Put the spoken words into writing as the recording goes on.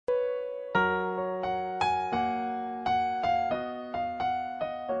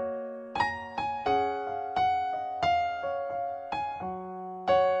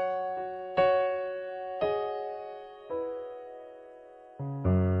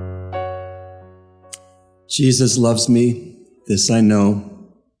Jesus loves me, this I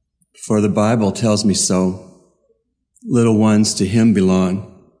know, for the Bible tells me so. Little ones to him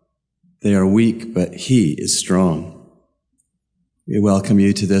belong. They are weak, but he is strong. We welcome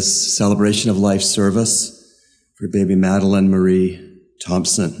you to this celebration of life service for baby Madalyne Marie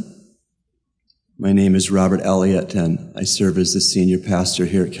Thompson. My name is Robert Elliott, and I serve as the senior pastor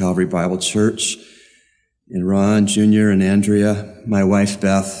here at Calvary Bible Church. And Ron, Jr., and Andrea, my wife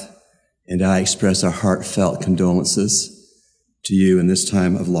Beth, and I express our heartfelt condolences to you in this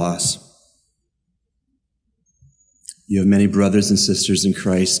time of loss. You have many brothers and sisters in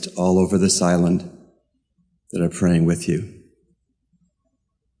Christ all over this island that are praying with you.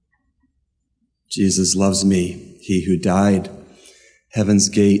 Jesus loves me, he who died, heaven's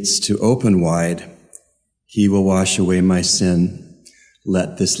gates to open wide. He will wash away my sin.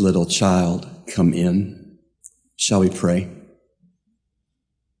 Let this little child come in. Shall we pray?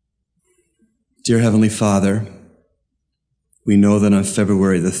 Dear Heavenly Father, we know that on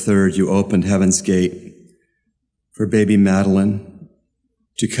February the 3rd, you opened heaven's gate for baby Madalyne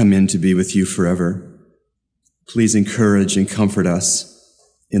to come in to be with you forever. Please encourage and comfort us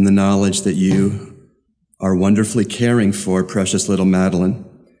in the knowledge that you are wonderfully caring for precious little Madalyne,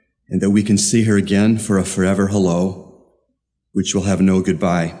 and that we can see her again for a forever hello, which will have no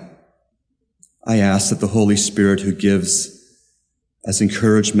goodbye. I ask that the Holy Spirit, who gives us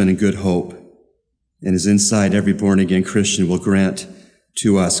encouragement and good hope, and is inside every born-again Christian, will grant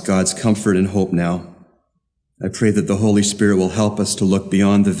to us God's comfort and hope now. I pray that the Holy Spirit will help us to look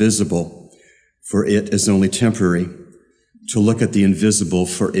beyond the visible, for it is only temporary, to look at the invisible,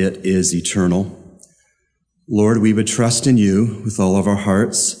 for it is eternal. Lord, we would trust in you with all of our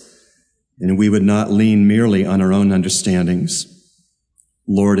hearts, and we would not lean merely on our own understandings.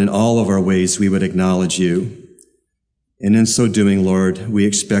 Lord, in all of our ways, we would acknowledge you. And in so doing, Lord, we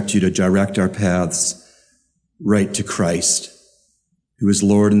expect you to direct our paths right to Christ, who is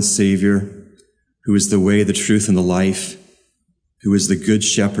Lord and Savior, who is the way, the truth, and the life, who is the good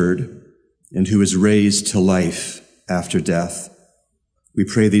shepherd, and who is raised to life after death. We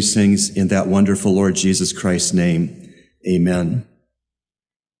pray these things in that wonderful Lord Jesus Christ's name. Amen.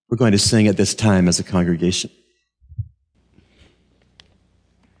 We're going to sing at this time as a congregation.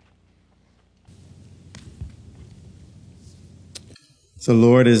 The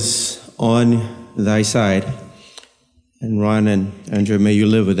Lord is on thy side. And Ron and Andrea, may you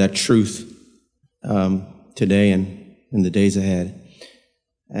live with that truth today and in the days ahead.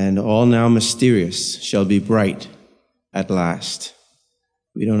 And all now mysterious shall be bright at last.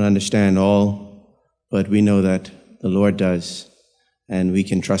 We don't understand all, but we know that the Lord does, and we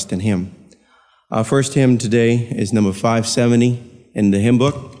can trust in him. Our first hymn today is number 570 in the hymn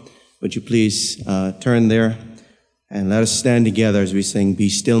book. Would you please turn there? And let us stand together as we sing, Be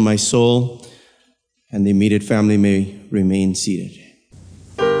Still My Soul, and the immediate family may remain seated.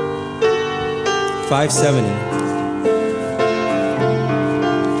 570.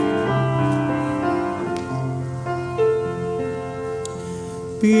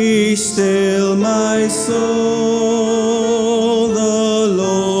 Be still my soul, the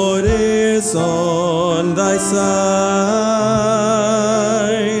Lord is on thy side.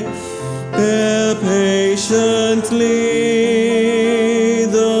 Bear patiently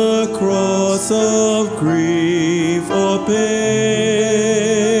the cross of grief or pain.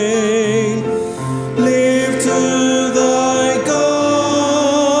 Leave to thy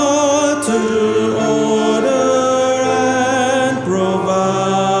God to order and provide.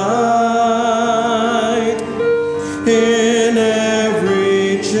 In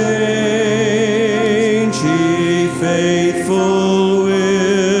every change he faithful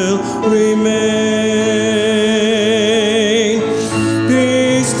will remain.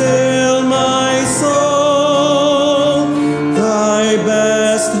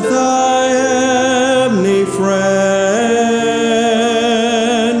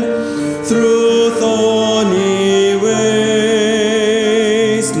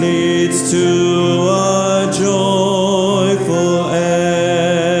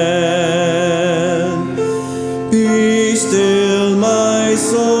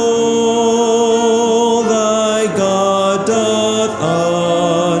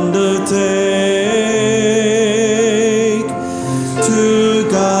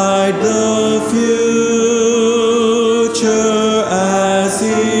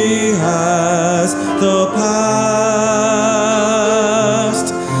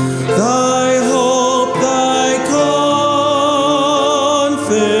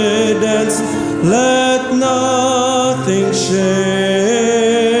 Let nothing shake.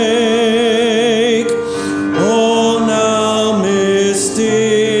 All now mysterious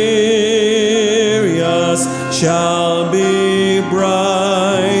shall be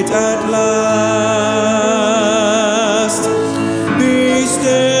bright at last. Be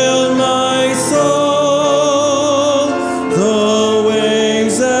still, my soul, the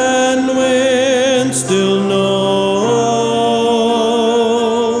waves and wind still know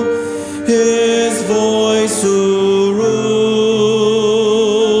his voice who ruled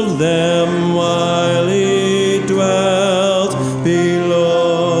them while he dwelt below.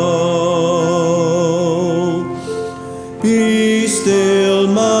 Be still,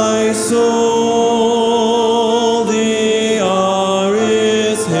 my soul, the hour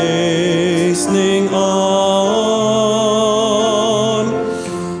is hastening on,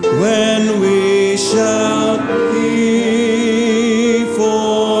 when we shall be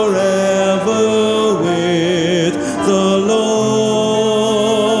forever with the Lord.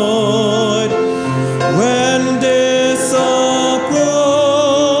 When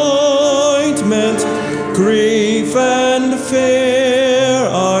disappointment, grief, and fear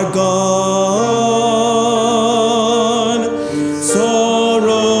are gone,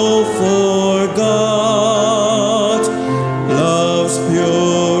 sorrow forgot, love's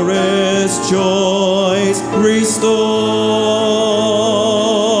purest joys restored.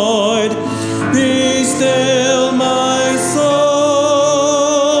 Be still, my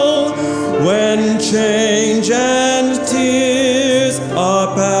soul, when change and tears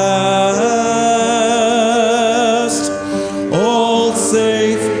are past, all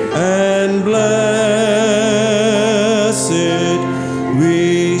safe and blessed,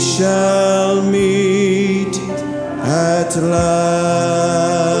 we shall meet at last.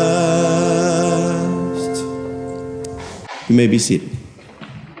 You may be seated.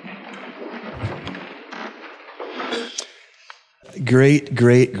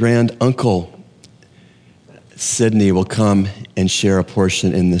 Great-great-grand-uncle Sidney will come and share a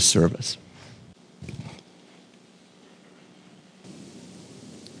portion in this service.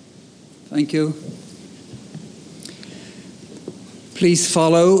 Thank you. Please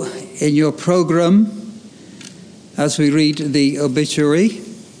follow in your program as we read the obituary.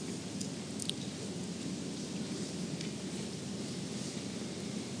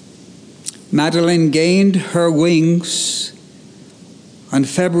 Madalyne gained her wings on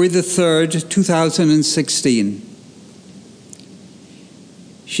February the 3rd, 2016.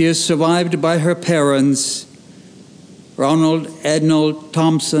 She is survived by her parents, Ronald Ednold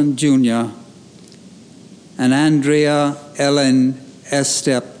Thompson Jr. and Andrea Ellen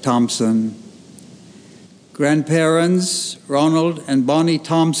Estep Thompson. Grandparents, Ronald and Bonnie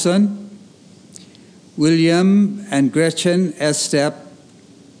Thompson, William and Gretchen Estep.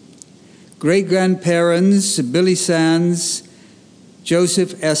 Great-grandparents, Billy Sands,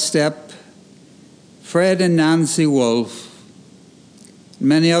 Joseph Estep, Fred and Nancy Wolf,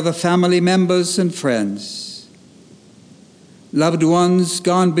 many other family members and friends. Loved ones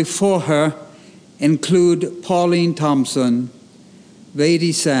gone before her include Pauline Thompson,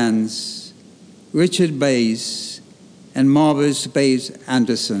 Vady Sands, Richard Bays, and Marvis Bays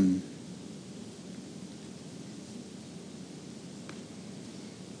Anderson.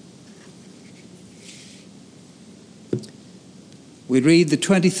 We read the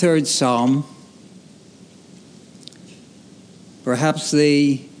 23rd Psalm, perhaps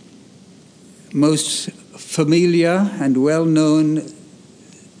the most familiar and well-known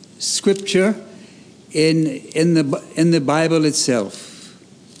scripture in the Bible itself.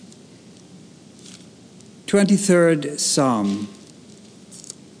 23rd Psalm.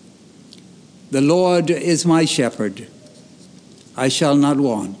 The Lord is my shepherd, I shall not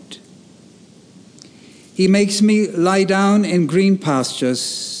want. He makes me lie down in green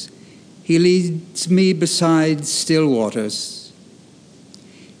pastures. He leads me beside still waters.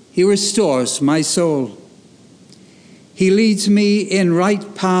 He restores my soul. He leads me in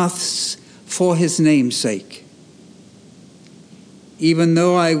right paths for his name's sake. Even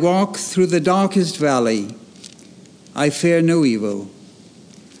though I walk through the darkest valley, I fear no evil,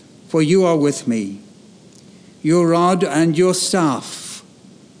 for you are with me. Your rod and your staff,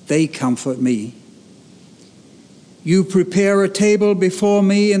 they comfort me. You prepare a table before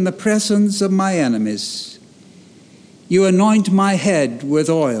me in the presence of my enemies. You anoint my head with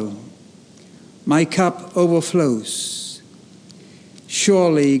oil. My cup overflows.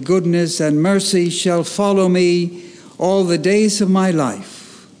 Surely goodness and mercy shall follow me all the days of my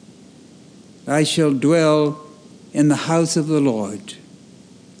life. I shall dwell in the house of the Lord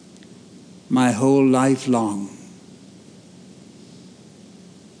my whole life long.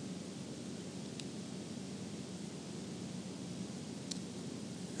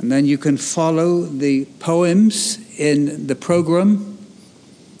 And then you can follow the poems in the program.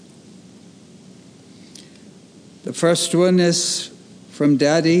 The first one is from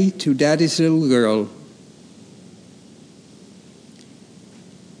Daddy to Daddy's little girl.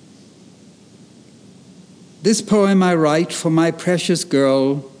 This poem I write for my precious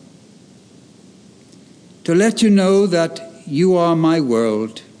girl, to let you know that you are my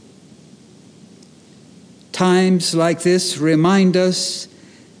world. Times like this remind us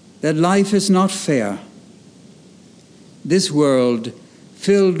that life is not fair. This world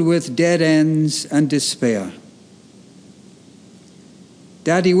filled with dead ends and despair.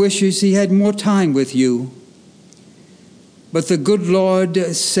 Daddy wishes he had more time with you, but the good Lord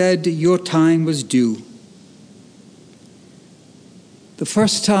said your time was due. The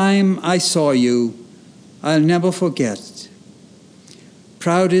first time I saw you, I'll never forget.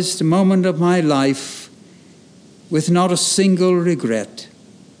 Proudest moment of my life, with not a single regret.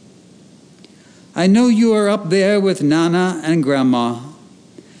 I know you are up there with Nana and Grandma,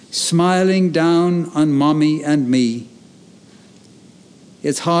 smiling down on Mommy and me.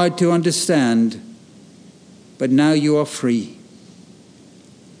 It's hard to understand, but now you are free.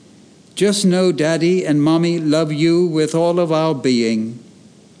 Just know Daddy and Mommy love you with all of our being.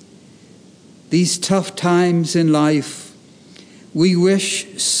 These tough times in life, we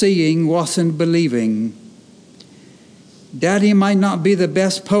wish seeing wasn't believing. Daddy might not be the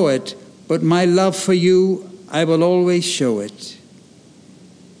best poet, but my love for you, I will always show it.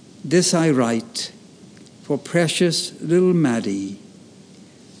 This I write for precious little Maddie.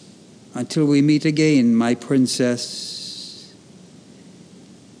 Until we meet again, my princess,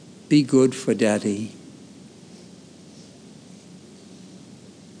 be good for Daddy.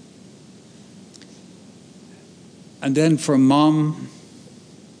 And then from Mom,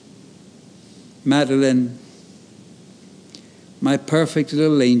 Madalyne, my perfect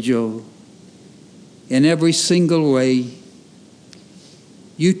little angel, in every single way,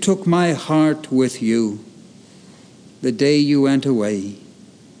 you took my heart with you the day you went away.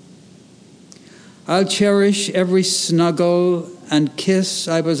 I'll cherish every snuggle and kiss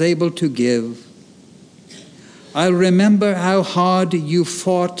I was able to give. I'll remember how hard you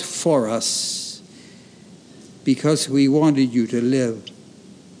fought for us because we wanted you to live.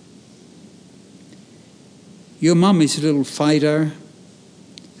 Your mommy's a little fighter,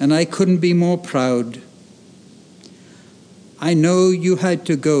 and I couldn't be more proud. I know you had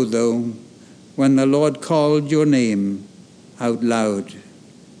to go, though, when the Lord called your name out loud.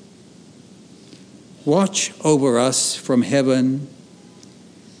 Watch over us from heaven,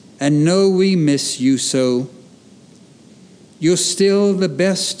 and know we miss you so. You're still the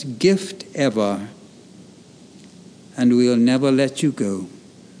best gift ever, and we'll never let you go.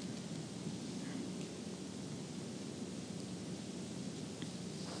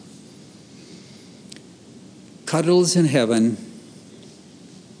 Cuddles in heaven.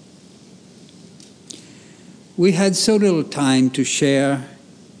 We had so little time to share.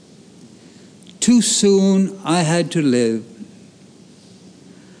 Too soon I had to live.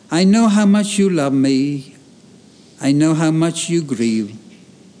 I know how much you love me. I know how much you grieve.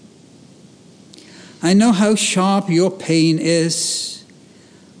 I know how sharp your pain is.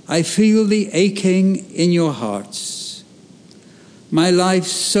 I feel the aching in your hearts. My life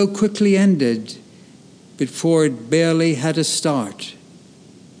so quickly ended before it barely had a start.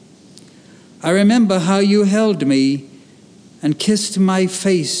 I remember how you held me and kissed my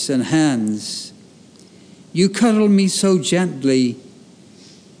face and hands. You cuddled me so gently,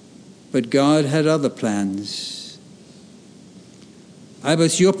 but God had other plans. I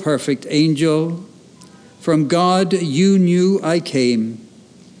was your perfect angel. From God you knew I came.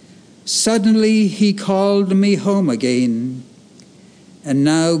 Suddenly he called me home again, and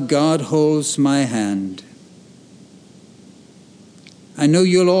now God holds my hand. I know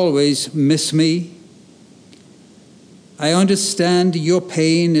you'll always miss me. I understand your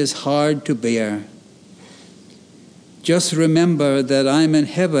pain is hard to bear. Just remember that I'm in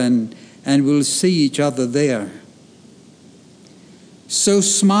heaven and we'll see each other there. So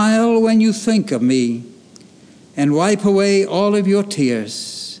smile when you think of me and wipe away all of your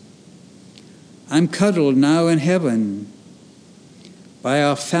tears. I'm cuddled now in heaven by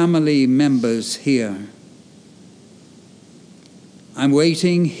our family members here. I'm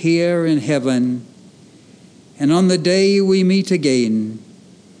waiting here in heaven, and on the day we meet again,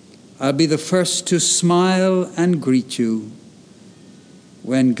 I'll be the first to smile and greet you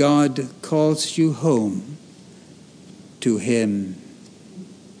when God calls you home to Him.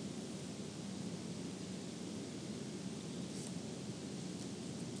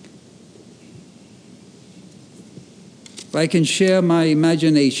 If I can share my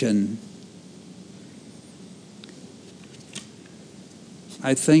imagination,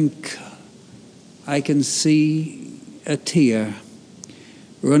 I think I can see a tear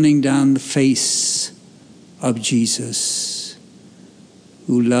running down the face of Jesus,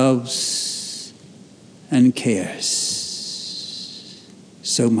 who loves and cares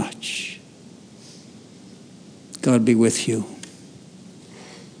so much. God be with you.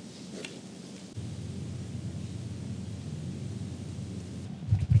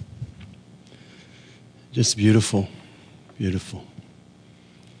 Just beautiful, beautiful.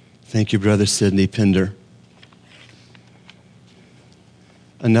 Thank you, Brother Sidney Pinder.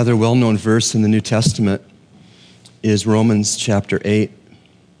 Another well-known verse in the New Testament is Romans chapter 8,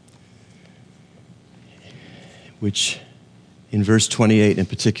 which in verse 28 in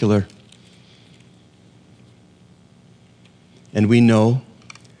particular, and we know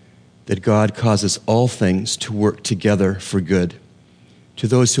that God causes all things to work together for good, to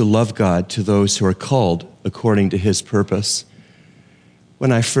those who love God, to those who are called according to his purpose.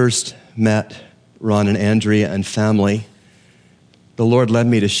 When I first met Ron and Andrea and family, the Lord led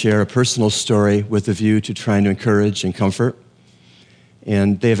me to share a personal story with a view to trying to encourage and comfort.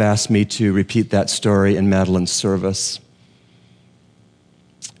 And they've asked me to repeat that story in Madalyne's service.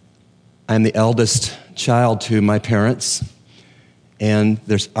 I'm the eldest child to my parents, and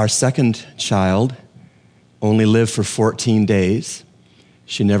our second child only lived for 14 days.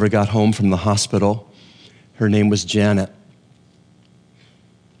 She never got home from the hospital. Her name was Janet.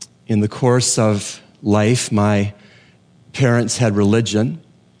 In the course of life, my parents had religion.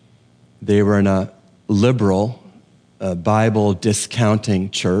 They were in a liberal, Bible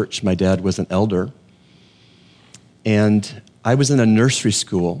discounting church. My dad was an elder. And I was in a nursery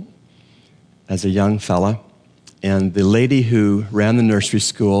school as a young fella. And the lady who ran the nursery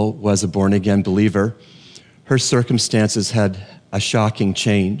school was a born-again believer. Her circumstances had a shocking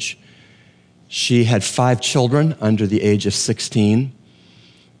change. She had 5 children under the age of 16,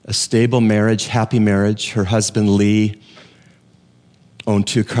 a stable marriage, happy marriage. Her husband, Lee, owned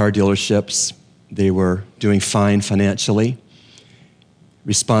 2 car dealerships. They were doing fine financially.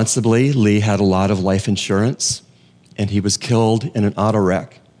 Responsibly, Lee had a lot of life insurance, and he was killed in an auto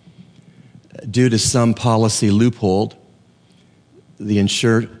wreck. Due to some policy loophole, the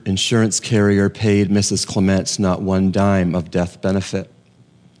insurance carrier paid Mrs. Clements not 1 dime of death benefit.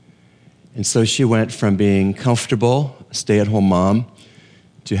 And so she went from being comfortable, stay-at-home mom,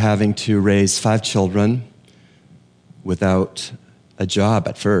 to having to raise 5 children without a job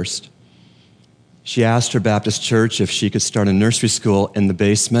at first. She asked her Baptist church if she could start a nursery school in the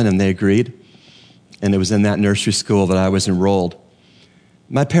basement, and they agreed. And it was in that nursery school that I was enrolled.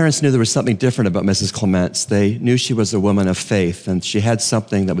 My parents knew there was something different about Mrs. Clements. They knew she was a woman of faith, and she had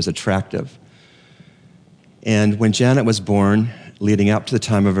something that was attractive. And when Janet was born, leading up to the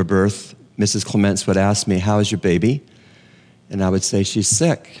time of her birth, Mrs. Clements would ask me, "How is your baby?" And I would say, "She's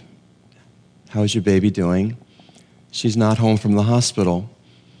sick." "How is your baby doing?" "She's not home from the hospital."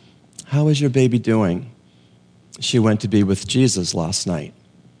 "How is your baby doing?" "She went to be with Jesus last night."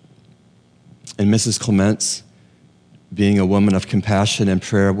 And Mrs. Clements, being a woman of compassion and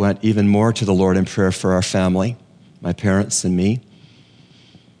prayer, went even more to the Lord in prayer for our family, my parents and me.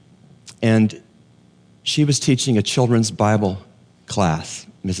 And she was teaching a children's Bible class,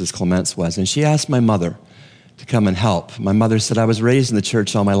 Mrs. Clements was, and she asked my mother to come and help. My mother said, "I was raised in the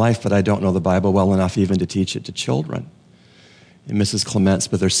church all my life, but I don't know the Bible well enough even to teach it to children." And Mrs. Clements,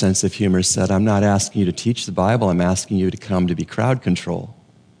 with her sense of humor, said, "I'm not asking you to teach the Bible, I'm asking you to come to be crowd control."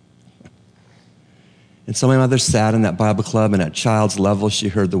 And so my mother sat in that Bible club, and at child's level, she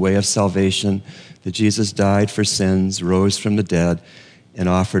heard the way of salvation, that Jesus died for sins, rose from the dead, and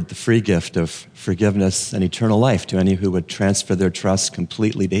offered the free gift of forgiveness and eternal life to any who would transfer their trust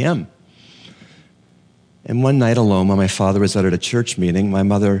completely to him. And one night alone, when my father was out at a church meeting, my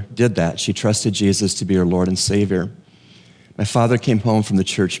mother did that. She trusted Jesus to be her Lord and Savior. My father came home from the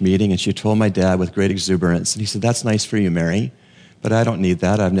church meeting, and she told my dad with great exuberance, and he said, "That's nice for you, Mary, but I don't need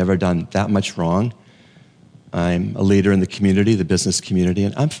that. I've never done that much wrong. I'm a leader in the community, the business community,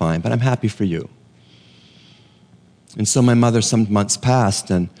 and I'm fine, but I'm happy for you." And so my mother, some months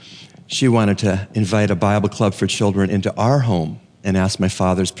passed, and she wanted to invite a Bible club for children into our home and asked my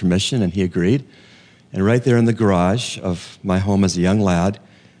father's permission, and he agreed. And right there in the garage of my home as a young lad,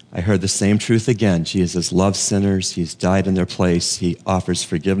 I heard the same truth again. Jesus loves sinners. He's died in their place. He offers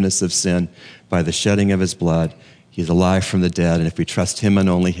forgiveness of sin by the shedding of his blood. He's alive from the dead, and if we trust him and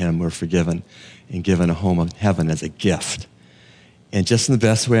only him, we're forgiven and given a home of heaven as a gift. And just in the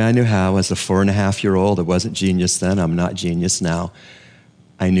best way I knew how, as a 4.5-year-old, I wasn't genius then, I'm not genius now,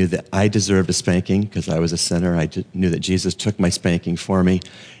 I knew that I deserved a spanking because I was a sinner. I knew that Jesus took my spanking for me,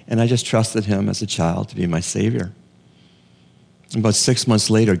 and I just trusted him as a child to be my Savior. About 6 months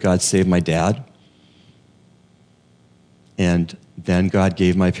later, God saved my dad. And then God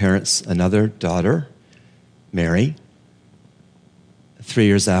gave my parents another daughter, Mary, 3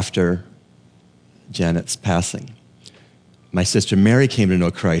 years after Janet's passing. My sister Mary came to know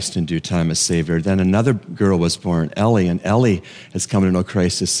Christ in due time as Savior. Then another girl was born, Ellie, and Ellie has come to know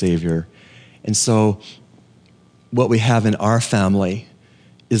Christ as Savior. And so what we have in our family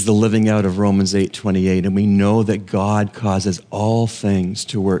is the living out of Romans 8:28, and we know that God causes all things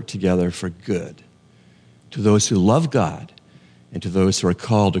to work together for good to those who love God and to those who are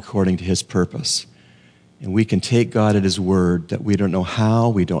called according to his purpose. And we can take God at his word that we don't know how,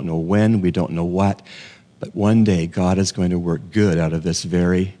 we don't know when, we don't know what, but one day God is going to work good out of this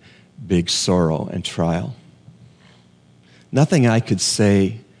very big sorrow and trial. Nothing I could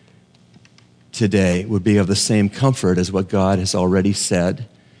say today would be of the same comfort as what God has already said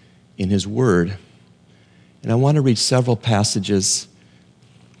in his word. And I want to read several passages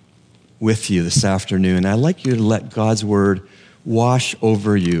with you this afternoon. I'd like you to let God's word wash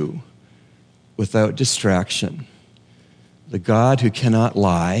over you without distraction. The God who cannot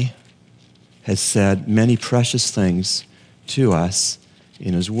lie has said many precious things to us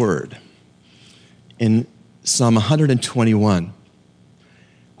in his word. In Psalm 121,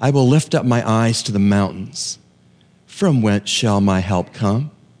 I will lift up my eyes to the mountains. From whence shall my help come?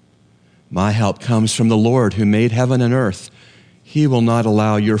 My help comes from the Lord who made heaven and earth. He will not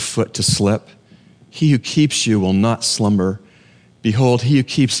allow your foot to slip. He who keeps you will not slumber. Behold, he who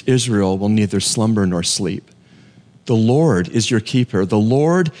keeps Israel will neither slumber nor sleep. The Lord is your keeper. The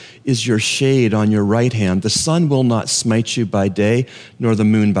Lord is your shade on your right hand. The sun will not smite you by day, nor the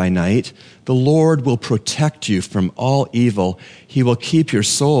moon by night. The Lord will protect you from all evil. He will keep your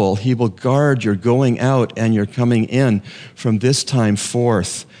soul. He will guard your going out and your coming in from this time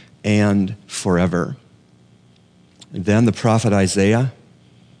forth and forever. And then the prophet Isaiah,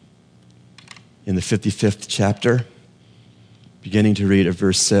 in the 55th chapter, beginning to read at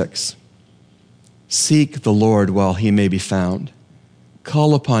verse 6. Seek the Lord while he may be found.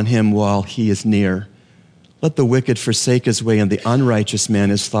 Call upon him while he is near. Let the wicked forsake his way and the unrighteous man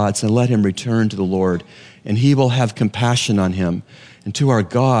his thoughts, and let him return to the Lord, and he will have compassion on him, and to our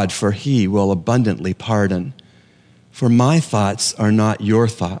God, for he will abundantly pardon. For my thoughts are not your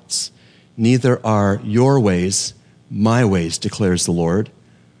thoughts, neither are your ways my ways, declares the Lord.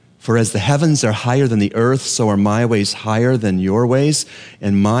 For as the heavens are higher than the earth, so are my ways higher than your ways,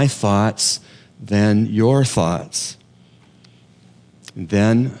 and my thoughts than your thoughts. And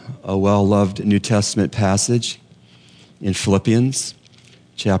then a well-loved New Testament passage in Philippians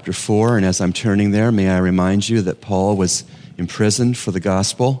chapter 4. And as I'm turning there, may I remind you that Paul was imprisoned for the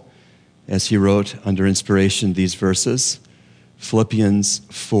gospel as he wrote under inspiration these verses. Philippians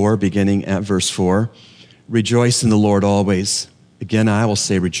 4, beginning at verse 4. Rejoice in the Lord always. Again, I will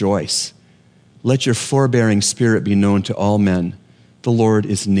say rejoice. Let your forbearing spirit be known to all men. The Lord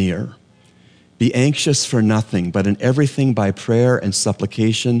is near. Be anxious for nothing, but in everything by prayer and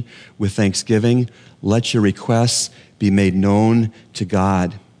supplication with thanksgiving, let your requests be made known to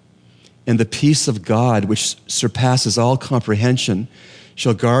God. And the peace of God, which surpasses all comprehension,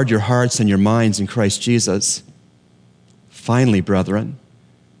 shall guard your hearts and your minds in Christ Jesus. Finally, brethren,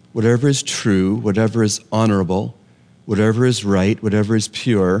 whatever is true, whatever is honorable, whatever is right, whatever is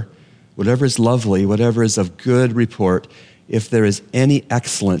pure, whatever is lovely, whatever is of good report, if there is any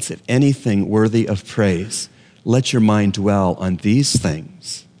excellence, if anything worthy of praise, let your mind dwell on these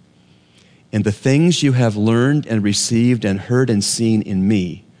things. And the things you have learned and received and heard and seen in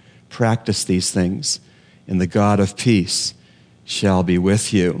me, practice these things, and the God of peace shall be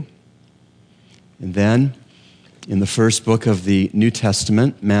with you. And then, in the first book of the New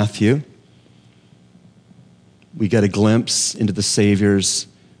Testament, Matthew, we get a glimpse into the Savior's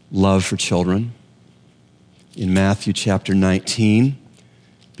love for children. In Matthew chapter 19,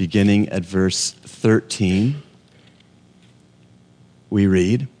 beginning at verse 13, we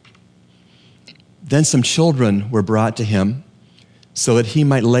read, Then some children were brought to him so that he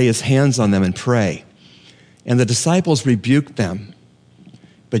might lay his hands on them and pray. And the disciples rebuked them.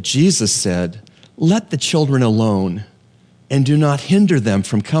 But Jesus said, Let the children alone, and do not hinder them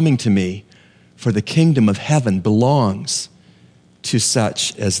from coming to me, for the kingdom of heaven belongs to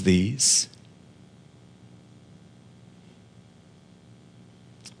such as these.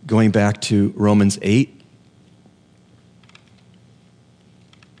 Going back to Romans 8,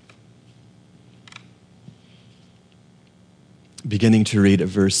 beginning to read at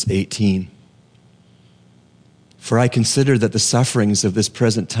verse 18. For I consider that the sufferings of this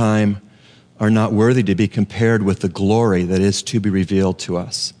present time are not worthy to be compared with the glory that is to be revealed to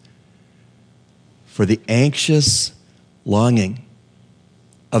us. For the anxious longing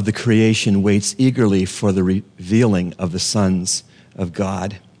of the creation waits eagerly for the revealing of the sons of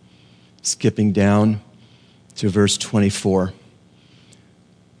God. Skipping down to verse 24.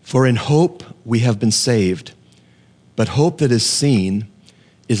 For in hope we have been saved, but hope that is seen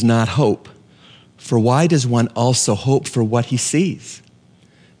is not hope. For why does one also hope for what he sees?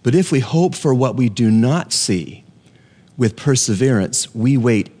 But if we hope for what we do not see, with perseverance we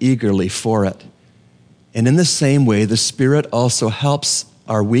wait eagerly for it. And in the same way, the Spirit also helps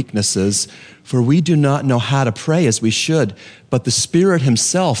our weaknesses, for we do not know how to pray as we should, but the Spirit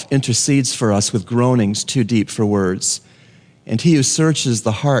himself intercedes for us with groanings too deep for words. And he who searches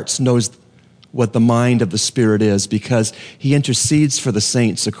the hearts knows what the mind of the Spirit is, because he intercedes for the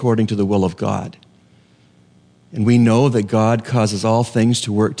saints according to the will of God. And we know that God causes all things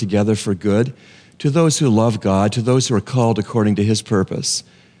to work together for good to those who love God, to those who are called according to his purpose.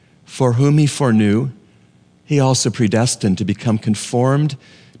 For whom he foreknew, he also predestined to become conformed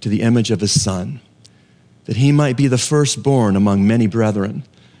to the image of his Son, that he might be the firstborn among many brethren.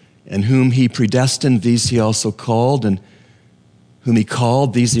 And whom he predestined, these he also called, and whom he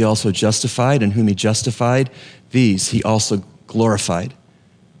called, these he also justified, and whom he justified, these he also glorified.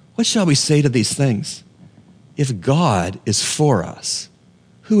 What shall we say to these things? If God is for us,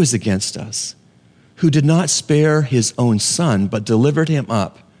 who is against us? Who did not spare his own Son, but delivered him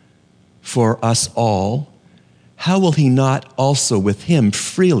up for us all, how will he not also with him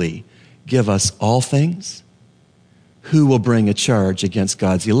freely give us all things? Who will bring a charge against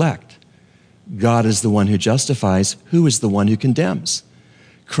God's elect? God is the one who justifies. Who is the one who condemns?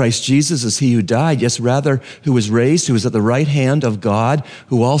 Christ Jesus is he who died, yes, rather, who was raised, who is at the right hand of God,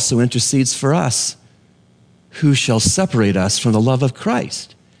 who also intercedes for us. Who shall separate us from the love of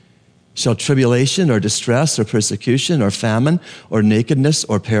Christ? Shall tribulation or distress or persecution or famine or nakedness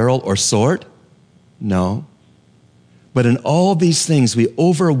or peril or sword? No. But in all these things we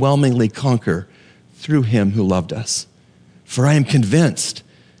overwhelmingly conquer through him who loved us. For I am convinced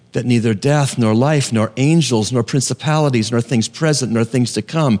that neither death, nor life, nor angels, nor principalities, nor things present, nor things to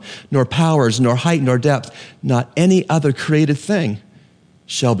come, nor powers, nor height, nor depth, not any other created thing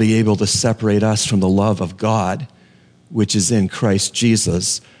shall be able to separate us from the love of God, which is in Christ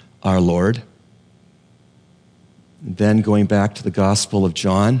Jesus our Lord. And then going back to the Gospel of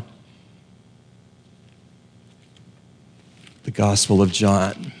John. The Gospel of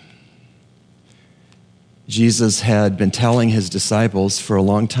John. Jesus had been telling his disciples for a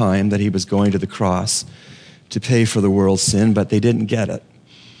long time that he was going to the cross to pay for the world's sin, but they didn't get it.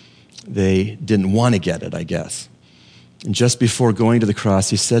 They didn't want to get it, I guess. And just before going to the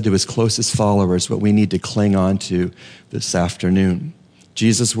cross, he said to his closest followers what we need to cling on to this afternoon.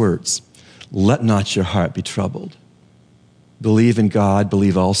 Jesus' words, "Let not your heart be troubled. Believe in God,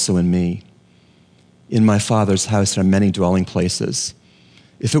 believe also in me. In my Father's house are many dwelling places.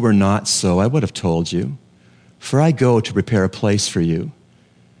 If it were not so, I would have told you. For I go to prepare a place for you.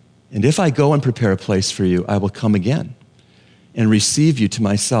 And if I go and prepare a place for you, I will come again and receive you to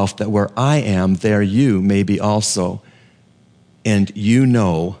myself, that where I am, there you may be also. And you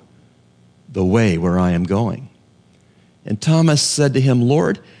know the way where I am going." And Thomas said to him,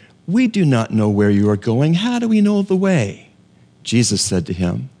 "Lord, we do not know where you are going. How do we know the way?" Jesus said to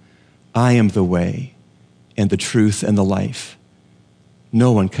him, "I am the way and the truth and the life.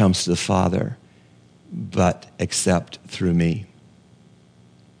 No one comes to the Father but except through me."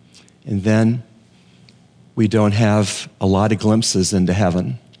 And then we don't have a lot of glimpses into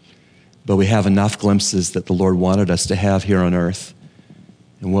heaven, but we have enough glimpses that the Lord wanted us to have here on earth.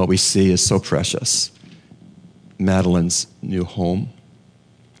 And what we see is so precious. Madalyne's new home.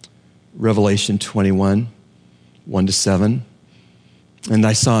 Revelation 21, 1-7. "And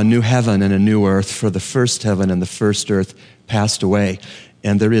I saw a new heaven and a new earth, for the first heaven and the first earth passed away,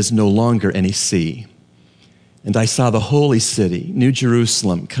 and there is no longer any sea. And I saw the holy city, New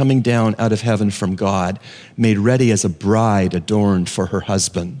Jerusalem, coming down out of heaven from God, made ready as a bride adorned for her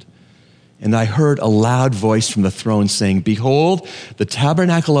husband. And I heard a loud voice from the throne saying, 'Behold, the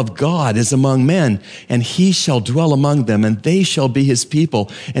tabernacle of God is among men, and he shall dwell among them, and they shall be his people,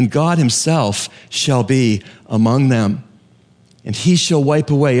 and God himself shall be among them. And he shall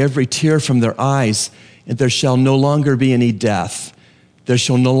wipe away every tear from their eyes, and there shall no longer be any death. There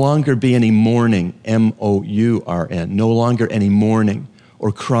shall no longer be any mourning,'" M-O-U-R-N, "no longer any mourning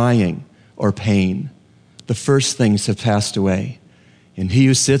or crying or pain. The first things have passed away. And he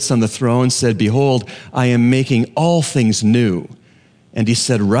who sits on the throne said, 'Behold, I am making all things new.' And he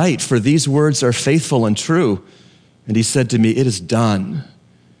said, 'Write, for these words are faithful and true.' And he said to me, 'It is done.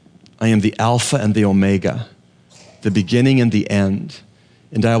 I am the Alpha and the Omega, the beginning and the end.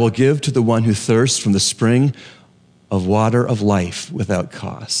 And I will give to the one who thirsts from the spring of water of life without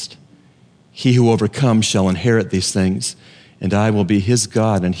cost. He who overcomes shall inherit these things, and I will be his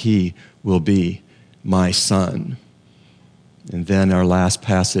God, and he will be my son. And then our last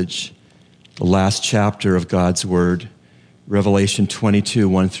passage, the last chapter of God's word, Revelation 22,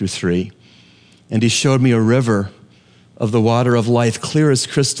 1 through 3. And he showed me a river of the water of life, clear as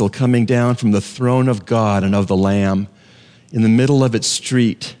crystal, coming down from the throne of God and of the Lamb. In the middle of its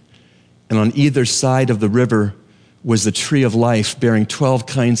street, and on either side of the river, was the tree of life, bearing 12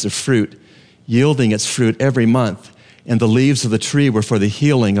 kinds of fruit, yielding its fruit every month. And the leaves of the tree were for the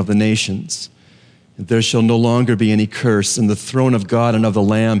healing of the nations. And there shall no longer be any curse, and the throne of God and of the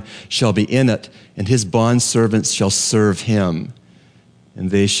Lamb shall be in it, and his bondservants shall serve him. And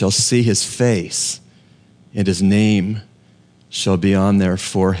they shall see his face, and his name shall be on their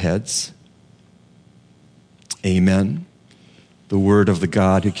foreheads. Amen. The word of the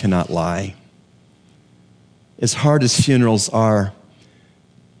God who cannot lie. As hard as funerals are,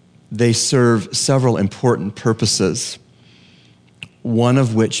 they serve several important purposes, one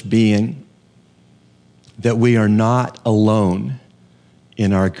of which being that we are not alone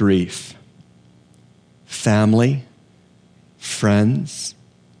in our grief. Family, friends,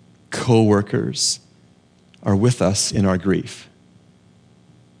 co-workers are with us in our grief.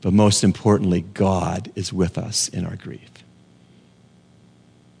 But most importantly, God is with us in our grief.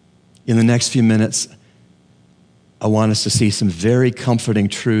 In the next few minutes, I want us to see some very comforting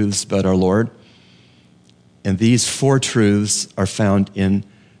truths about our Lord. And these 4 truths are found in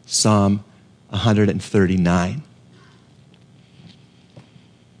Psalm 139.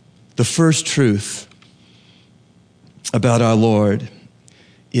 The first truth about our Lord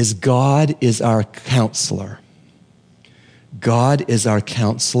is God is our counselor. God is our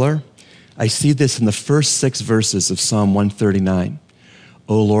counselor. I see this in the first 6 verses of Psalm 139.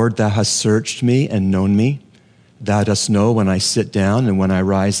 O Lord, thou hast searched me and known me. Thou dost know when I sit down and when I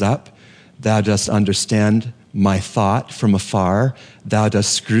rise up. Thou dost understand my thought from afar. Thou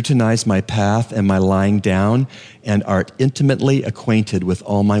dost scrutinize my path and my lying down, and art intimately acquainted with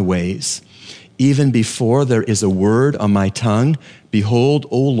all my ways. Even before there is a word on my tongue, behold,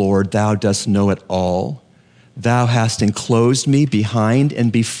 O Lord, thou dost know it all. Thou hast enclosed me behind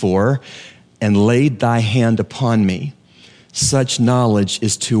and before, and laid thy hand upon me. Such knowledge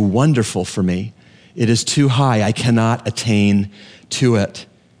is too wonderful for me. It is too high. I cannot attain to it.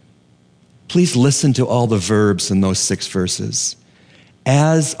 Please listen to all the verbs in those 6 verses.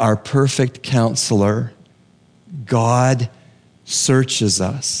 As our perfect counselor, God searches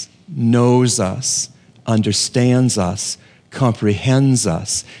us, knows us, understands us, comprehends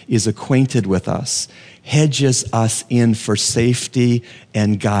us, is acquainted with us, hedges us in for safety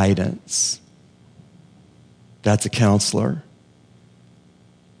and guidance. That's a counselor.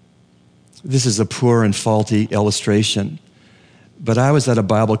 This is a poor and faulty illustration, but I was at a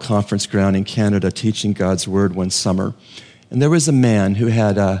Bible conference ground in Canada teaching God's word one summer, and there was a man who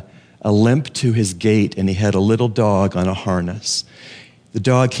had a limp to his gait, and he had a little dog on a harness. The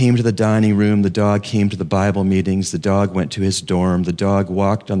dog came to the dining room, the dog came to the Bible meetings, the dog went to his dorm, the dog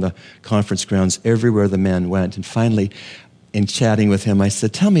walked on the conference grounds everywhere the man went, and finally, in chatting with him, I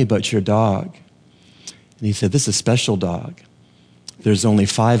said, "Tell me about your dog." And he said, "This is a special dog. There's only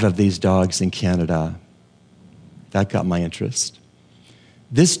 5 of these dogs in Canada." That got my interest.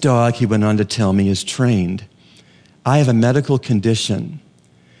 This dog, he went on to tell me, is trained. I have a medical condition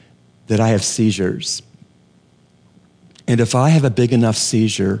that I have seizures. And if I have a big enough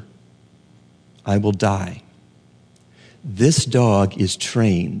seizure, I will die. This dog is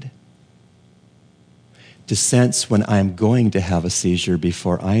trained to sense when I'm going to have a seizure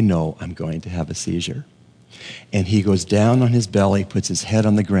before I know I'm going to have a seizure. And he goes down on his belly, puts his head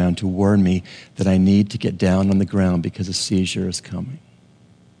on the ground to warn me that I need to get down on the ground because a seizure is coming.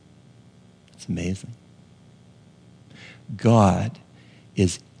 It's amazing. God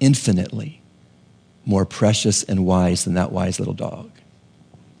is infinitely more precious and wise than that wise little dog.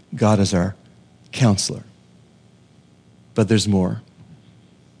 God is our counselor. But there's more.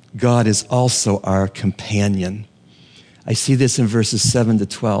 God is also our companion. I see this in verses 7 to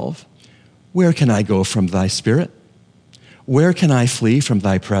 12. Where can I go from thy spirit? Where can I flee from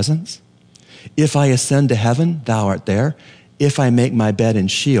thy presence? If I ascend to heaven, thou art there. If I make my bed in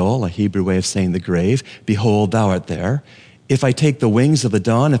Sheol, a Hebrew way of saying the grave, behold, thou art there. If I take the wings of the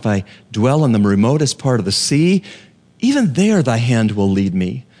dawn, if I dwell in the remotest part of the sea, even there thy hand will lead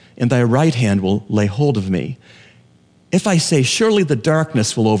me, and thy right hand will lay hold of me. If I say, surely the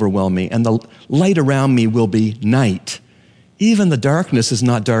darkness will overwhelm me, and the light around me will be night, even the darkness is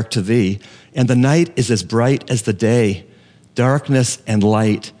not dark to thee, and the night is as bright as the day. Darkness and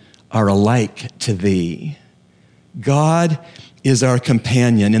light are alike to thee. God is our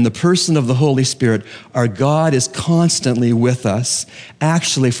companion. In the person of the Holy Spirit, our God is constantly with us.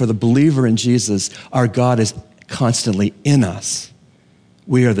 Actually, for the believer in Jesus, our God is constantly in us.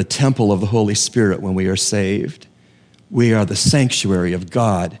 We are the temple of the Holy Spirit when we are saved. We are the sanctuary of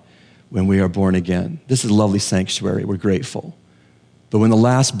God when we are born again. This is a lovely sanctuary. We're grateful. But when the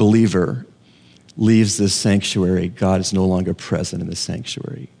last believer leaves this sanctuary, God is no longer present in the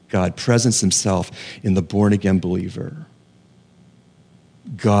sanctuary. God presents himself in the born-again believer.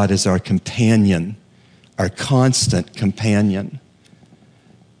 God is our companion, our constant companion.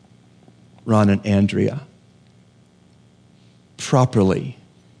 Ron and Andrea, properly,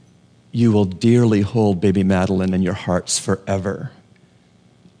 you will dearly hold baby Madalyne in your hearts forever,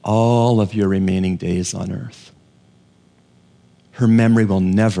 all of your remaining days on earth. Her memory will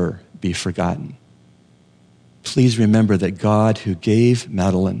never be forgotten. Please remember that God who gave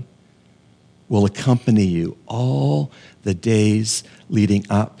Madalyne will accompany you all the days leading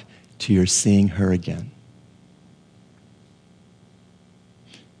up to your seeing her again.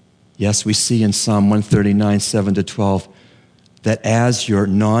 Yes, we see in Psalm 139, 7-12, that as your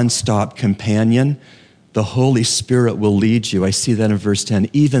nonstop companion, the Holy Spirit will lead you. I see that in verse 10.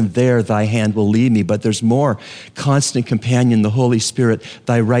 Even there, thy hand will lead me. But there's more. Constant companion, the Holy Spirit,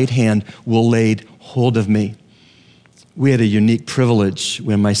 thy right hand will lay hold of me. We had a unique privilege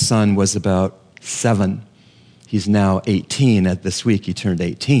when my son was about 7. He's now 18. At this week, he turned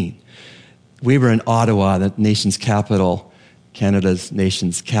 18. We were in Ottawa, the nation's capital, Canada's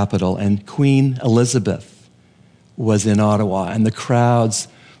nation's capital, and Queen Elizabeth was in Ottawa, and the crowds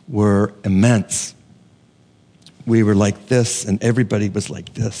were immense. We were like this, and everybody was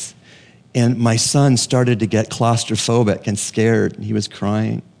like this. And my son started to get claustrophobic and scared, and he was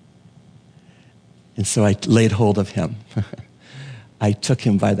crying. And so I laid hold of him. I took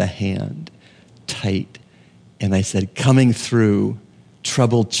him by the hand, tight, and I said, coming through,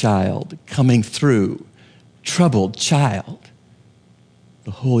 troubled child, coming through, troubled child.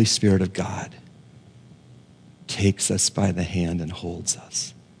 The Holy Spirit of God takes us by the hand and holds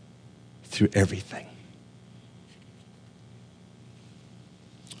us through everything.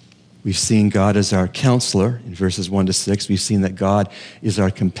 We've seen God as our counselor in verses 1-6. We've seen that God is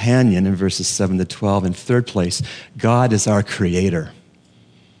our companion in verses 7-12. In third place, God is our creator.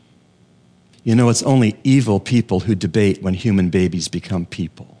 You know, it's only evil people who debate when human babies become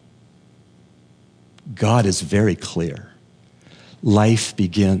people. God is very clear. Life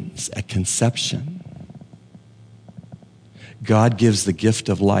begins at conception. God gives the gift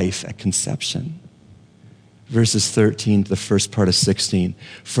of life at conception. Verses 13 to the first part of 16.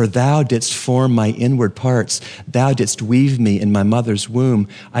 For thou didst form my inward parts. Thou didst weave me in my mother's womb.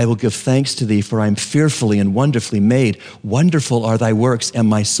 I will give thanks to thee, for I am fearfully and wonderfully made. Wonderful are thy works, and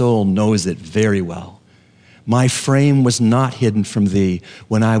my soul knows it very well. My frame was not hidden from thee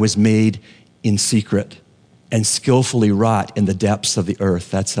when I was made in secret and skillfully wrought in the depths of the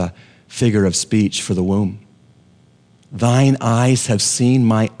earth. That's a figure of speech for the womb. Thine eyes have seen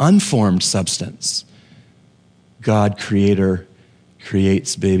my unformed substance. God, creator,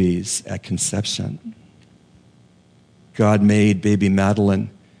 creates babies at conception. God made baby Madalyne,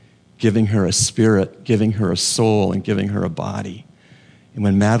 giving her a spirit, giving her a soul, and giving her a body. And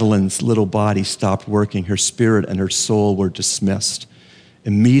when Madalyne's little body stopped working, her spirit and her soul were dismissed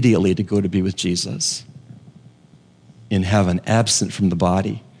immediately to go to be with Jesus in heaven, absent from the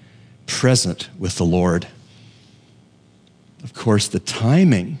body, present with the Lord. Of course, the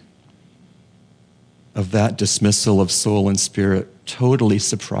timing of that dismissal of soul and spirit totally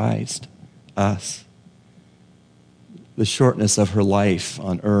surprised us. The shortness of her life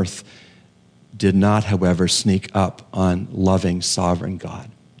on earth did not, however, sneak up on loving, sovereign God.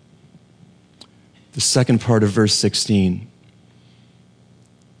 The second part of verse 16,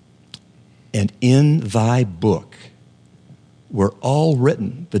 and in thy book were all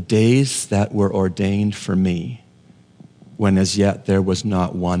written the days that were ordained for me, when as yet there was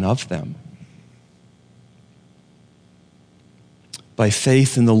not one of them. By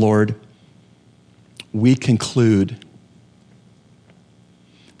faith in the Lord, we conclude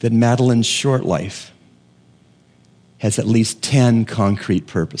that Madalyne's short life has at least 10 concrete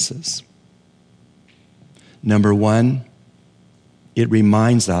purposes. Number one, it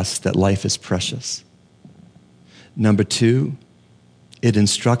reminds us that life is precious. Number two, it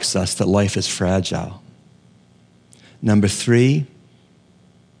instructs us that life is fragile. Number three,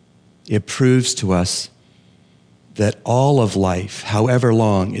 it proves to us that all of life, however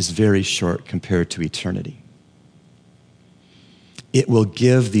long, is very short compared to eternity. It will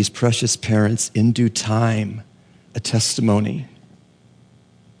give these precious parents in due time a testimony.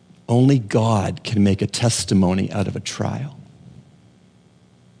 Only God can make a testimony out of a trial.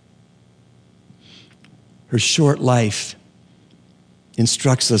 Her short life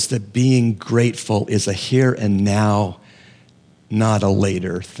instructs us that being grateful is a here and now, not a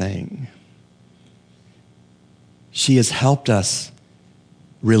later thing. She has helped us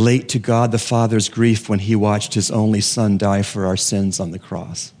relate to God the Father's grief when he watched his only son die for our sins on the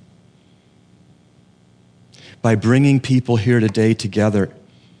cross. By bringing people here today together,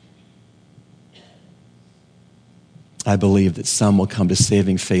 I believe that some will come to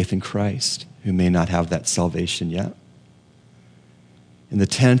saving faith in Christ who may not have that salvation yet. And the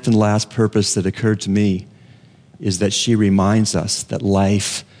 10th and last purpose that occurred to me is that she reminds us that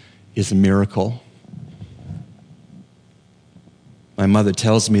life is a miracle. My mother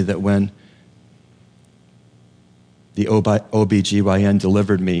tells me that when the OBGYN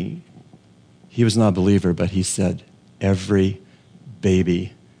delivered me, he was not a believer, but he said, every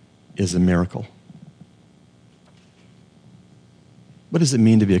baby is a miracle. What does it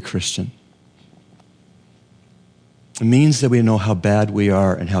mean to be a Christian? It means that we know how bad we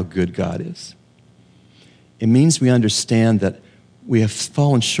are and how good God is. It means we understand that we have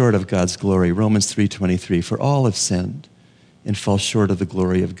fallen short of God's glory. Romans 3:23, for all have sinned and fall short of the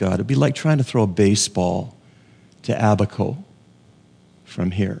glory of God. It'd be like trying to throw a baseball to Abaco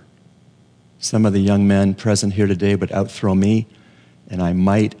from here. Some of the young men present here today would outthrow me, and I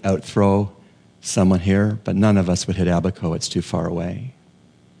might outthrow someone here, but none of us would hit Abaco. It's too far away.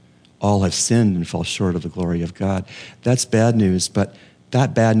 All have sinned and fall short of the glory of God. That's bad news, but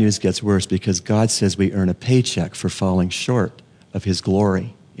that bad news gets worse because God says we earn a paycheck for falling short of his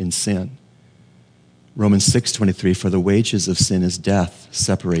glory in sin. Romans 6:23, for the wages of sin is death,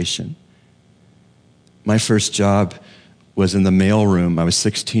 separation. My first job was in the mailroom. I was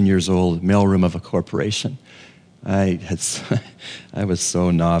 16 years old, mailroom of a corporation. I was so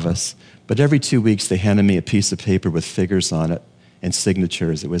novice. But every 2 weeks, they handed me a piece of paper with figures on it and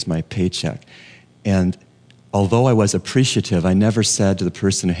signatures. It was my paycheck. And although I was appreciative, I never said to the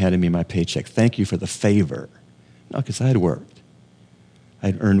person who handed me my paycheck, thank you for the favor. No, because I had worked.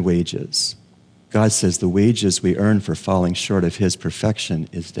 I'd earned wages. God says the wages we earn for falling short of his perfection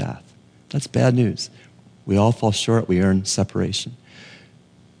is death. That's bad news. We all fall short. We earn separation.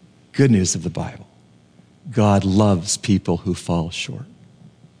 Good news of the Bible. God loves people who fall short.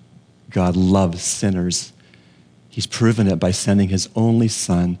 God loves sinners. He's proven it by sending his only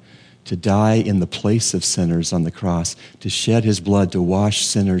son to die in the place of sinners on the cross, to shed his blood to wash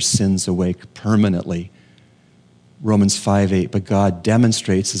sinners' sins away permanently. Romans 5:8, but God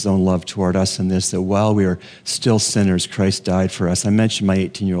demonstrates his own love toward us in this, that while we are still sinners, Christ died for us. I mentioned my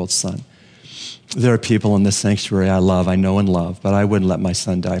 18-year-old son. There are people in this sanctuary I love, I know and love, but I wouldn't let my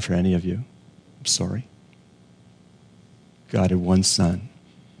son die for any of you. I'm sorry. God had one son.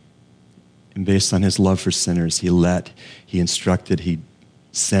 And based on his love for sinners, he instructed, he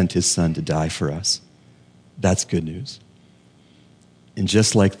sent his son to die for us. That's good news. And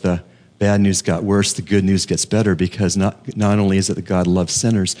just like the bad news got worse, the good news gets better, because not only is it that God loves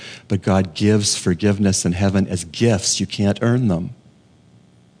sinners, but God gives forgiveness in heaven as gifts. You can't earn them.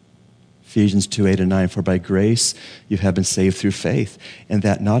 Ephesians 2:8-9, for by grace you have been saved through faith, and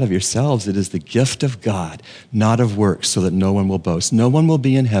that not of yourselves, it is the gift of God, not of works, so that no one will boast. No one will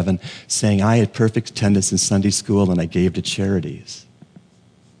be in heaven saying, I had perfect attendance in Sunday school and I gave to charities.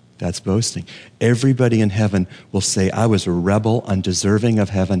 That's boasting. Everybody in heaven will say, I was a rebel, undeserving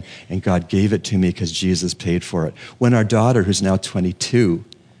of heaven, and God gave it to me because Jesus paid for it. When our daughter, who's now 22,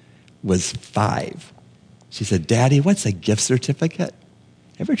 was 5, she said, Daddy, what's a gift certificate?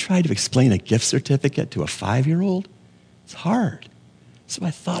 Ever tried to explain a gift certificate to a 5-year-old? It's hard. So I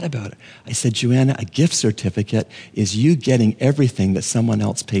thought about it. I said, Joanna, a gift certificate is you getting everything that someone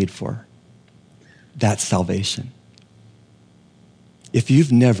else paid for. That's salvation. If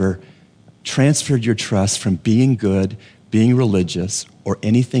you've never transferred your trust from being good, being religious, or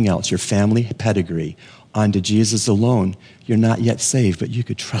anything else, your family pedigree, onto Jesus alone, you're not yet saved, but you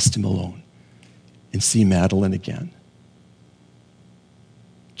could trust him alone and see Madalyne again.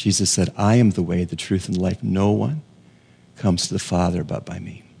 Jesus said, I am the way, the truth, and the life. No one comes to the Father but by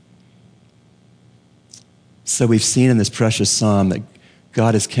me. So we've seen in this precious psalm that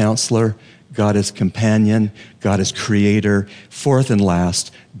God is counselor, God is companion, God is creator. Fourth and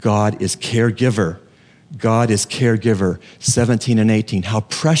last, God is caregiver. God is caregiver. 17 and 18. How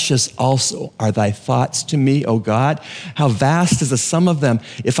precious also are thy thoughts to me, O God. How vast is the sum of them.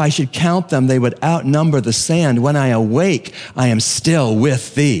 If I should count them, they would outnumber the sand. When I awake, I am still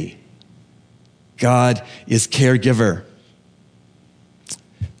with thee. God is caregiver.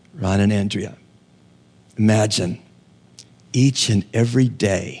 Ron and Andrea, imagine each and every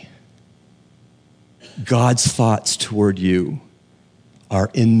day God's thoughts toward you are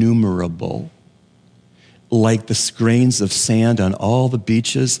innumerable. Like the grains of sand on all the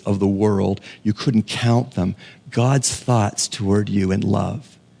beaches of the world, you couldn't count them. God's thoughts toward you in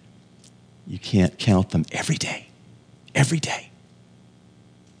love, you can't count them every day. Every day.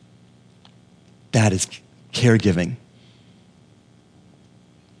 That is caregiving.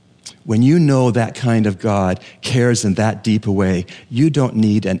 When you know that kind of God cares in that deep a way, you don't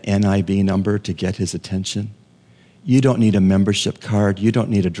need an NIB number to get his attention. You don't need a membership card. You don't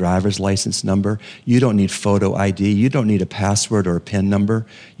need a driver's license number. You don't need photo ID. You don't need a password or a PIN number.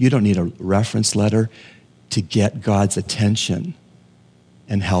 You don't need a reference letter to get God's attention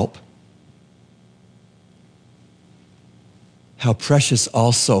and help. How precious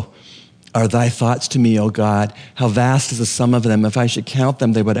also are thy thoughts to me, O God. How vast is the sum of them. If I should count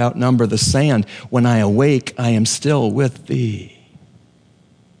them, they would outnumber the sand. When I awake, I am still with thee.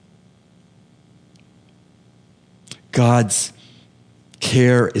 God's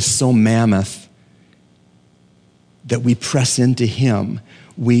care is so mammoth that we press into him.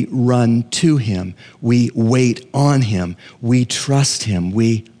 We run to him. We wait on him. We trust him.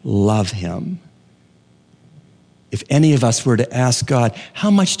 We love him. If any of us were to ask God,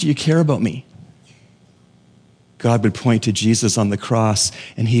 how much do you care about me? God would point to Jesus on the cross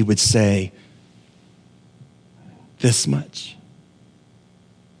and he would say, this much.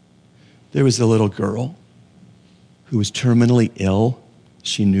 There was a little girl who was terminally ill.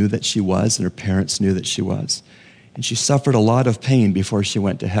 She knew that she was, and her parents knew that she was. And she suffered a lot of pain before she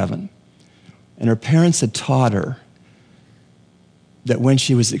went to heaven. And her parents had taught her that when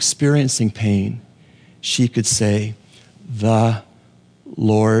she was experiencing pain, she could say, the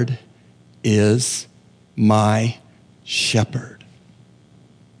Lord is my shepherd.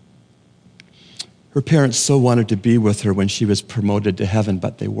 Her parents so wanted to be with her when she was promoted to heaven,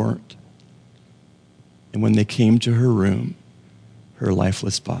 but they weren't. And when they came to her room, her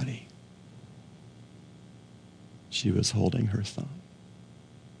lifeless body, she was holding her thumb.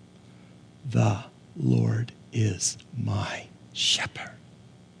 The Lord is my shepherd,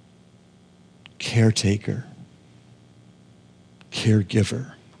 caretaker,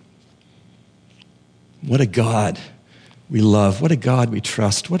 caregiver. What a God we love. What a God we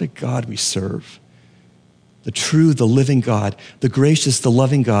trust. What a God we serve. The true, the living God, the gracious, the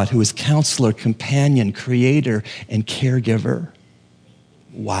loving God who is counselor, companion, creator, and caregiver.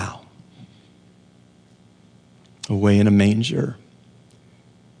 Wow. Away in a manger.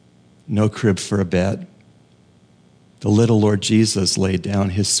 No crib for a bed. The little Lord Jesus laid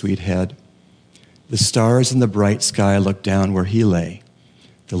down his sweet head. The stars in the bright sky looked down where he lay.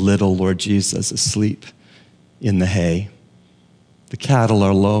 The little Lord Jesus asleep in the hay. The cattle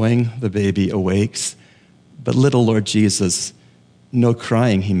are lowing, the baby awakes. But little Lord Jesus, no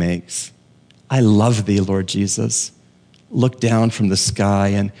crying he makes. I love thee, Lord Jesus. Look down from the sky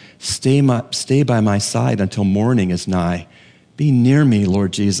and stay by my side until morning is nigh. Be near me,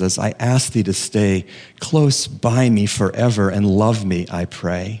 Lord Jesus. I ask thee to stay close by me forever and love me, I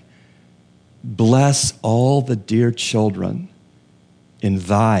pray. Bless all the dear children in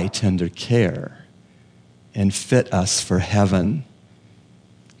thy tender care and fit us for heaven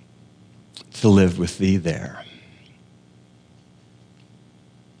to live with thee there.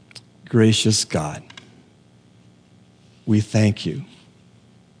 Gracious God, we thank you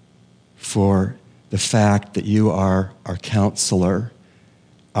for the fact that you are our counselor,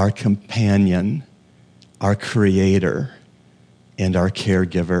 our companion, our creator, and our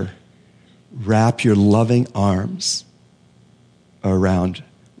caregiver. Wrap your loving arms around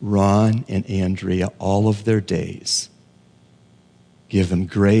Ron and Andrea all of their days. Give them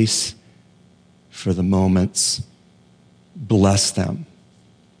grace for the moments. Bless them.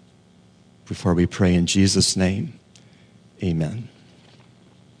 Before we pray in Jesus' name, amen.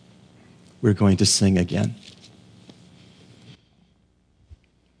 We're going to sing again.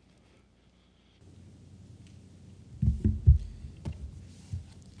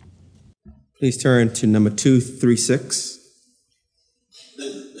 Please turn to number 236.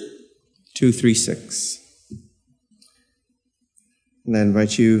 236. And I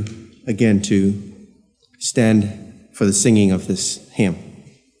invite you again to stand for the singing of this hymn.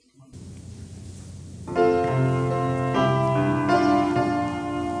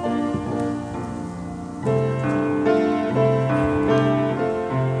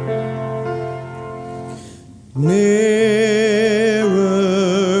 Nearer,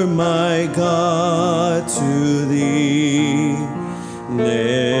 my God, to thee,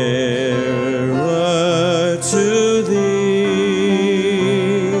 nearer to thee,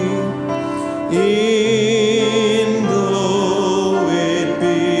 in though it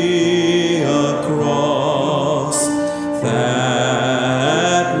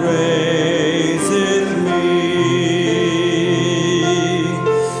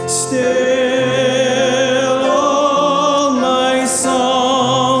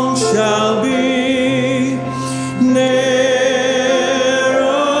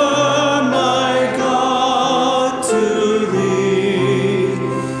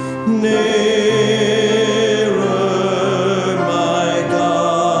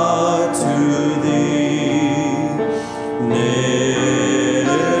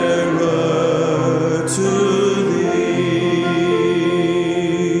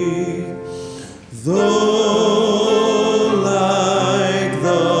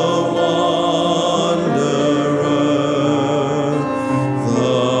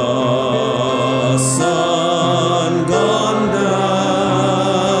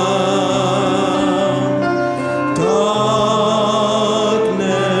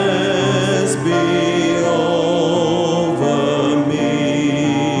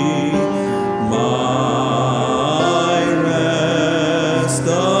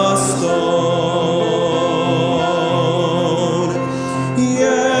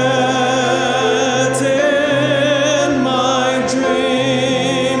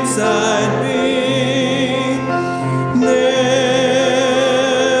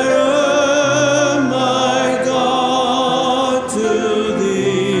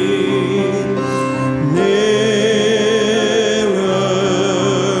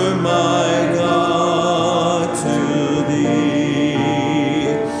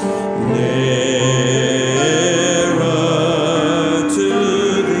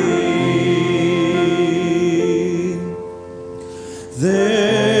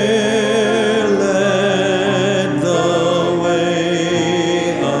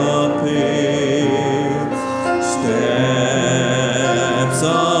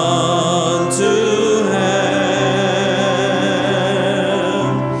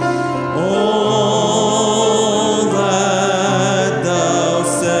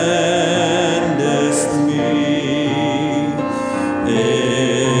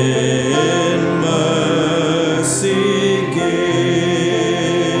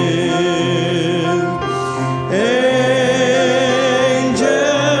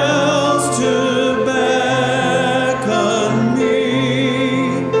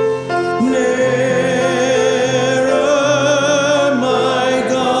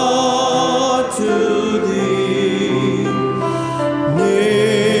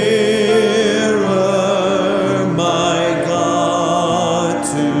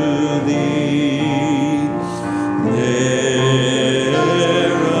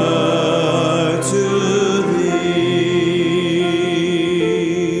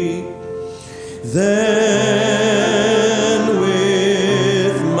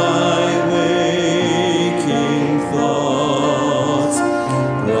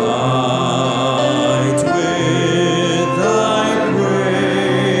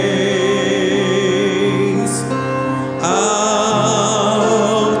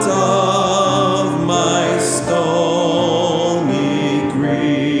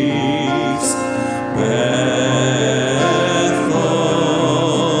griefs. Bethel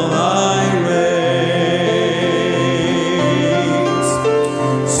I raise.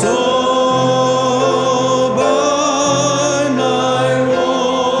 Sober my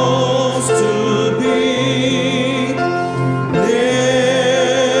woes to be, nearer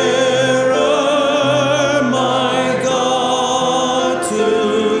my God to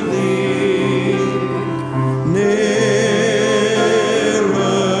thee, nearer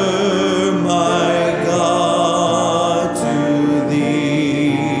my God to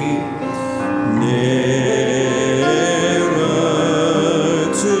thee, nearer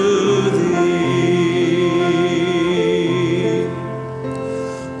to thee.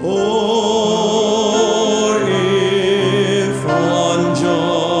 Or if on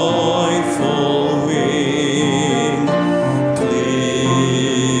joyful wing, cleaving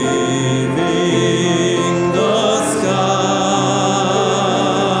the sky,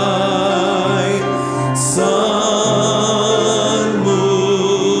 sun,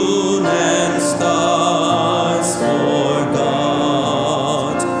 moon, and stars forgot,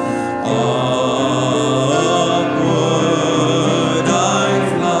 upward I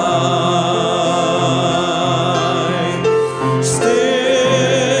fly. Still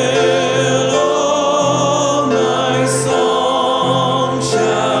all my song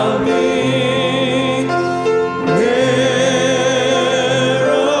shall be, nearer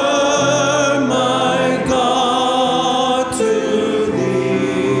my God to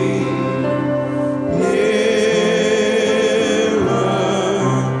thee, nearer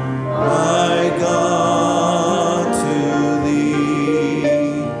my God to thee,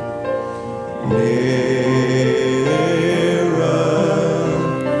 nearer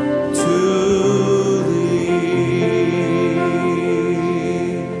to thee.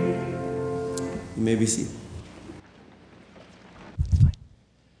 You may be seated.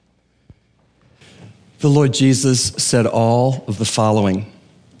 The Lord Jesus said all of the following.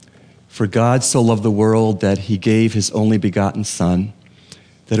 For God so loved the world that he gave his only begotten Son,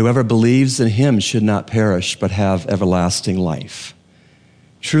 that whoever believes in him should not perish but have everlasting life.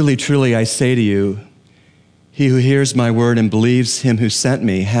 Truly, truly, I say to you, he who hears my word and believes him who sent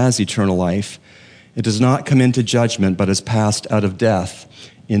me has eternal life. It does not come into judgment, but is passed out of death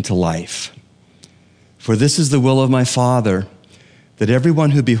into life. For this is the will of my Father, that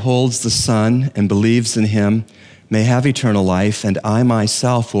everyone who beholds the Son and believes in him may have eternal life, and I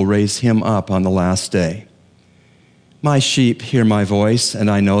myself will raise him up on the last day. My sheep hear my voice, and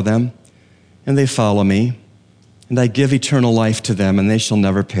I know them, and they follow me, and I give eternal life to them, and they shall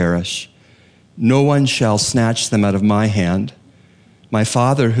never perish. No one shall snatch them out of my hand. My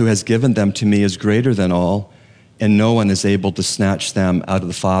Father who has given them to me is greater than all, and no one is able to snatch them out of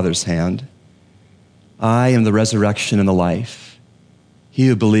the Father's hand. I am the resurrection and the life. He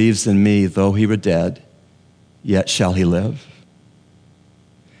who believes in me, though he were dead, yet shall he live.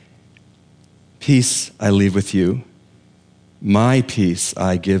 Peace I leave with you. My peace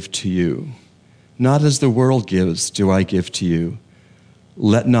I give to you. Not as the world gives do I give to you.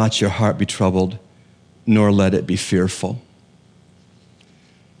 Let not your heart be troubled, nor let it be fearful.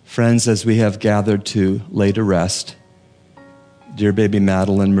 Friends, as we have gathered to lay to rest dear baby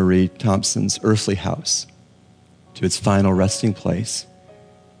Madalyne Marie Thompson's earthly house to its final resting place,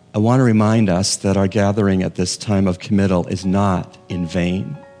 I want to remind us that our gathering at this time of committal is not in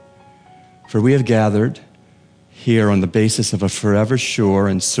vain. For we have gathered here on the basis of a forever sure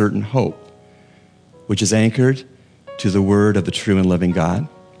and certain hope, which is anchored to the word of the true and living God.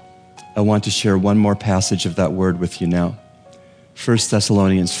 I want to share one more passage of that word with you now. 1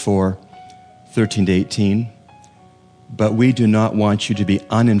 Thessalonians 4, 13 to 18. But we do not want you to be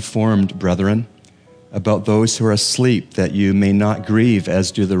uninformed, brethren, about those who are asleep, that you may not grieve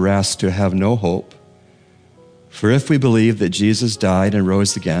as do the rest who have no hope. For if we believe that Jesus died and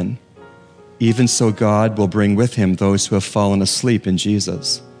rose again, even so God will bring with him those who have fallen asleep in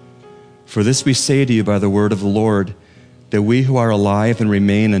Jesus. For this we say to you by the word of the Lord, that we who are alive and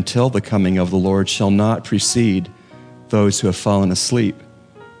remain until the coming of the Lord shall not precede those who have fallen asleep.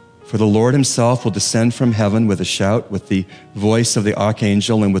 For the Lord himself will descend from heaven with a shout, with the voice of the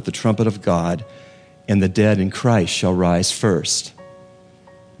archangel, and with the trumpet of God, and the dead in Christ shall rise first.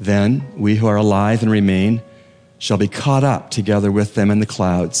 Then we who are alive and remain shall be caught up together with them in the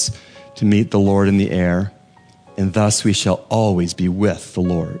clouds to meet the Lord in the air, and thus we shall always be with the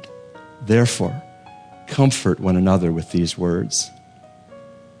Lord. Therefore, comfort one another with these words.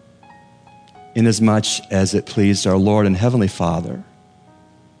 Inasmuch as it pleased our Lord and Heavenly Father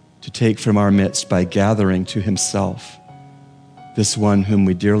to take from our midst by gathering to himself this one whom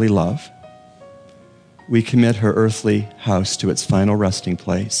we dearly love, we commit her earthly house to its final resting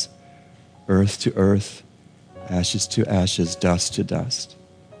place, earth to earth, ashes to ashes, dust to dust.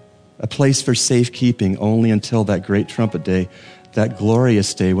 A place for safekeeping only until that great trumpet day, that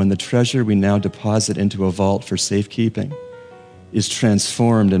glorious day when the treasure we now deposit into a vault for safekeeping is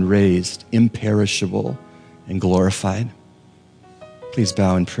transformed and raised, imperishable and glorified. Please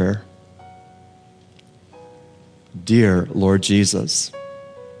bow in prayer. Dear Lord Jesus,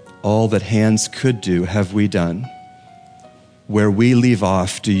 all that hands could do have we done. Where we leave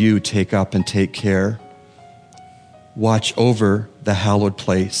off, do you take up and take care. Watch over the hallowed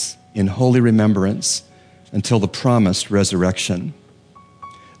place in holy remembrance until the promised resurrection.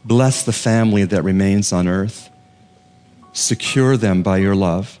 Bless the family that remains on earth. Secure them by your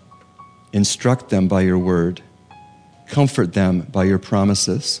love. Instruct them by your word. Comfort them by your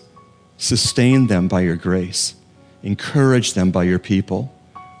promises. Sustain them by your grace. Encourage them by your people.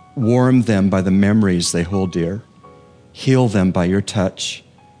 Warm them by the memories they hold dear. Heal them by your touch.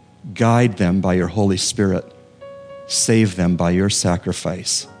 Guide them by your Holy Spirit. Save them by your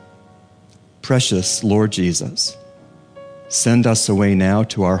sacrifice. Precious Lord Jesus, send us away now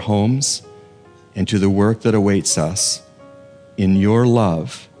to our homes and to the work that awaits us in your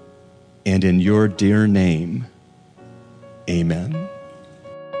love and in your dear name. Amen.